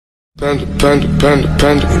Panda, panda, panda,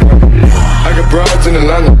 panda. I got broads in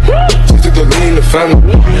Atlanta. Just took the lean in the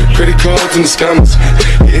family. Credit cards and the scammers.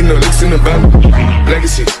 Hitting no licks in the van.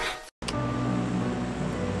 Legacies.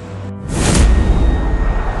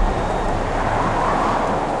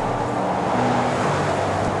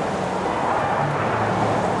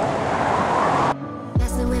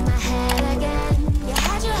 Messing with my head again. You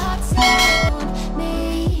had your heart set on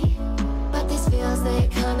me, but these feels, they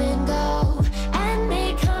come and go, and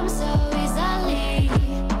they come so easily.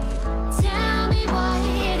 Tell me what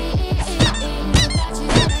it is about you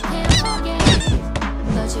that I can't forget.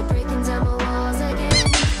 But you're breaking down my walls again,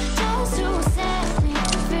 just to set me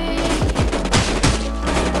free.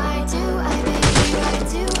 Why do I, baby, why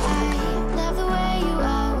do I love the way you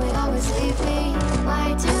always leave me? Why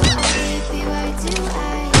do I, baby, why do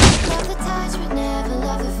I love the touch but never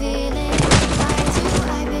love the feeling? Why do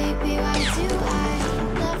I, baby, why do I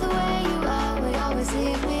love the way you always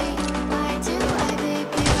leave me? Why do I,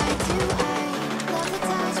 baby, why do I love the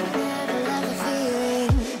touch but never love the feeling?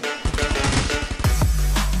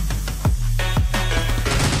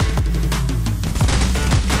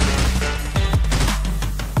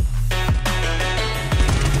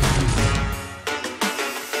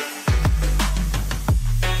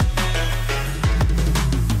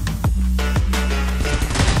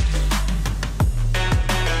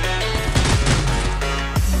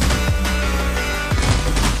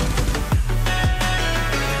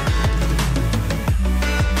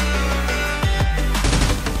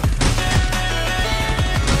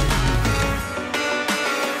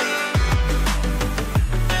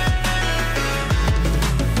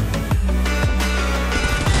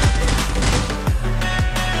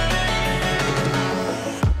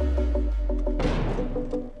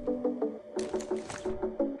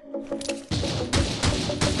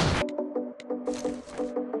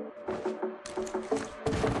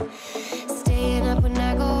 Staying up when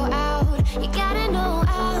I go out, you gotta know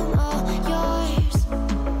I'm all yours.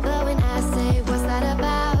 But when I say what's that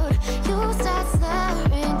about, you start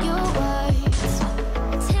slurring your words.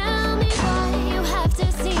 Tell me why you have to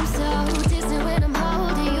seem so distant when I'm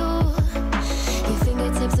holding you. Your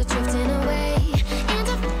fingertips are drifting away, and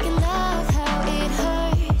I fucking love how it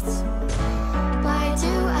hurts. Why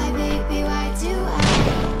do I, baby, why do I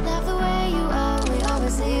love the way you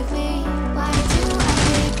always leave me? Why do I,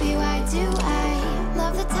 baby, why do I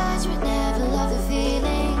love the touch but never love the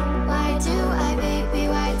feeling? Why do I, baby,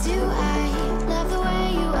 why do I love the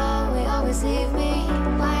way you always leave me?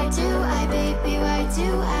 Why do I, baby, why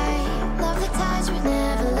do I love the touch but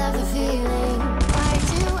never love the feeling? Why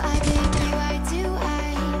do I, baby, why do I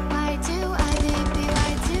do I, baby,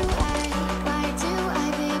 why do I,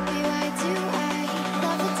 baby, why do I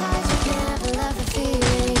love the touch but never love the feeling?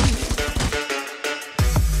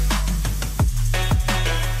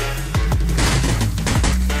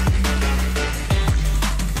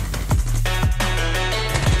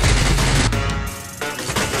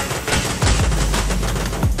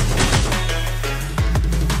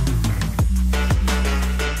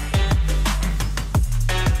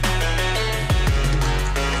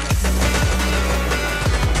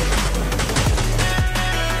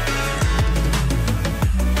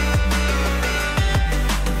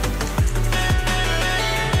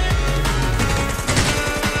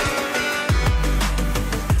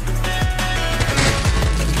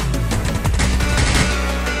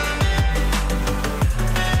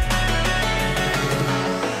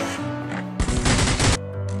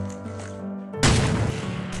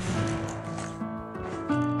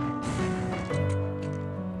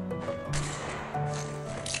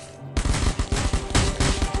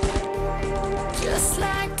 Just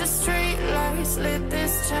like the street lights lit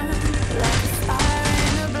this town, like a fire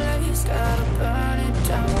in a blaze, gotta burn it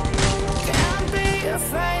down. Can't be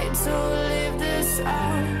afraid to leave this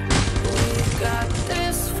out. We got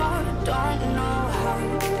this far, don't know how.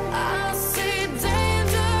 I see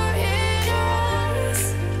danger in us.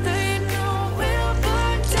 They know we'll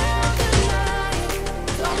burn down the night.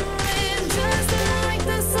 Coming just like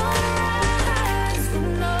the sunrise. You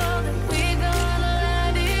know that we gonna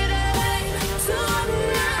light it up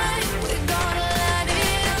tonight. We gonna light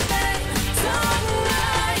it up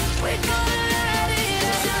tonight. We gonna light it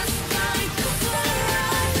up just like the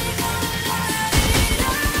sunrise. We gonna light it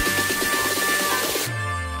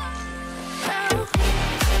up.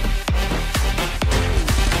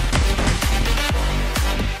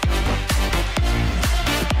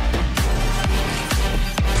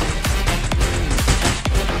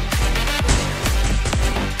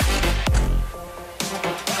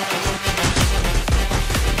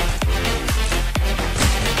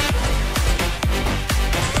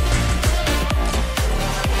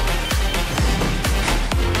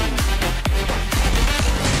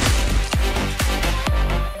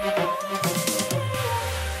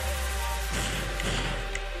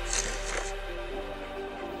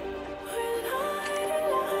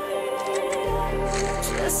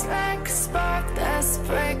 Just like a spark that's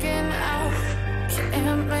breaking out.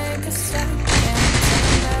 Can't make a stop, can't turn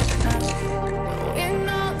back now. We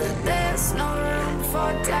know that there's no room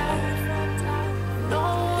for doubt. No,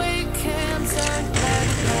 we can't turn back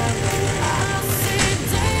now. I see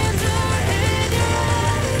danger in your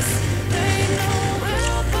eyes. They know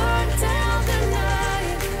we'll burn down the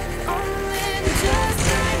night. Coming just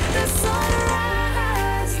like the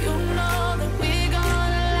sunrise. You know that we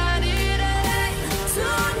gonna light it up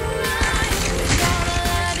tonight. We gonna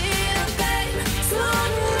light it up, babe.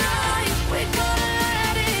 Tonight we gonna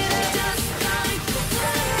light it up just like the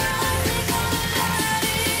sunrise. We gonna light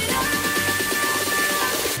it up.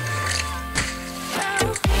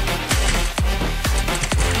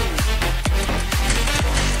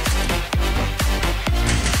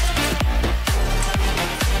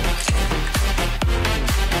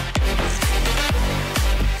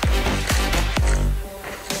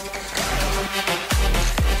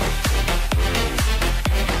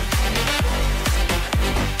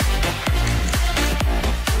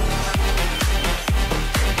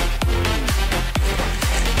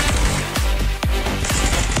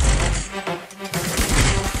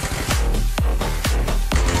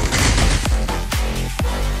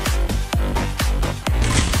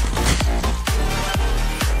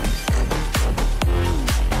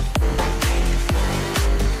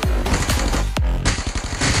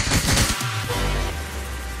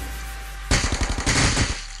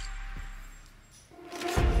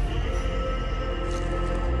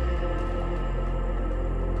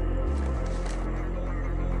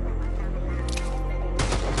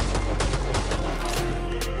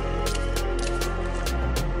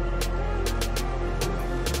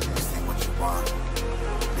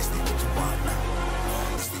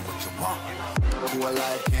 Who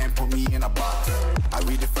alive can't put me in a box. I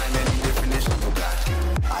redefine any definition you got.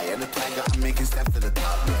 I am the tiger, I'm making steps to the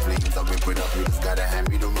top. The flames, I'll rip it up, you just gotta hand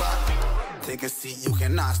me the rock. Take a seat, you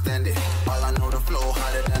cannot stand it. All I know, the flow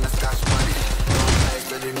harder than a Scotch bunny. Don't try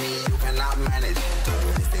studying me, you cannot manage.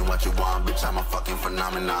 This ain't what you want, bitch, I'm a fucking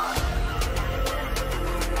phenomenon.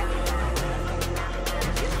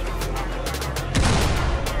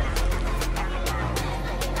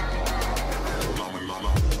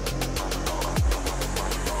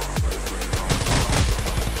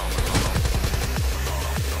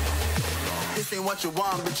 This ain't what you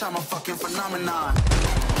want, bitch, I'm a fucking phenomenon.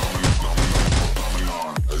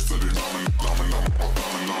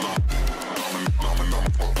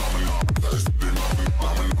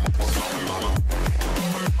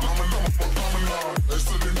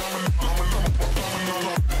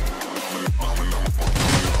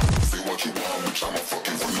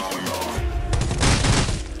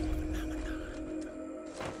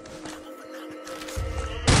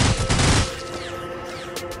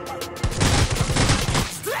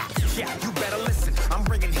 Yeah, you better listen. I'm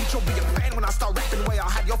bringing heat, you'll be a fan when I start rapping. Way I'll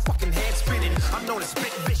have your fucking head spinning. I'm known as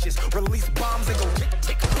spit vicious, release bombs and go tick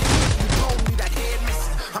tick. You told me that head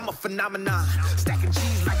missing. I'm a phenomenon, stacking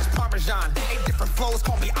cheese like it's Parmesan. 8 different flows,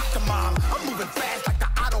 call me Octomom. I'm moving fast like the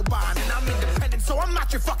Autobahn, and I'm independent, so I'm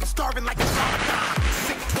not your fucking starving like it's Ramadan.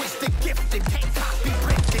 Sick, twisted, gifted, can't copy,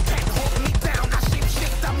 printed, can't hold me down. I shape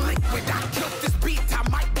shift, I'm liquid. I killed this beat, I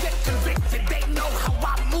might get convicted. They know how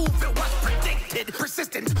I move, it was predicted.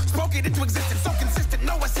 Persistent, spoke it into existence, so consistent,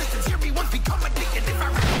 no assistance. Hear me once, become addicted. If I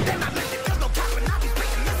rap, then I live it. There's no cap when I be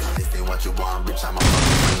spitting this. This ain't what you want, bitch, I'm a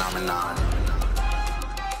fucking phenomenon.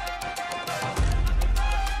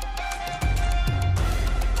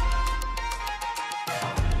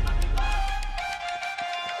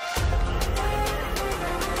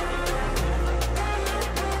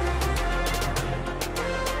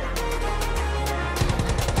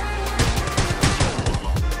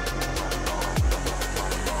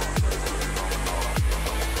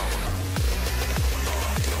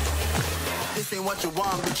 This ain't what you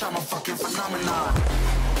want, bitch, I'm a fucking phenomenon.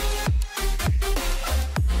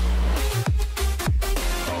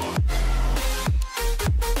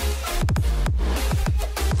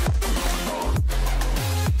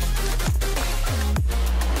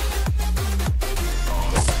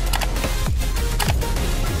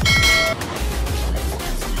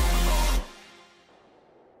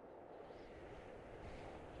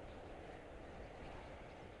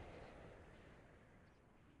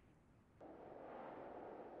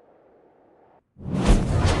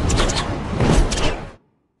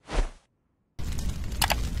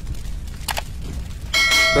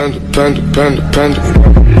 Panda.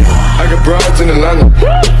 I got broads in Atlanta,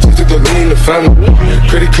 just took the lean in the family.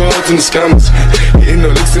 Credit cards and the scammers, hitting the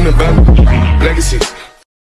licks in the van. Legacies,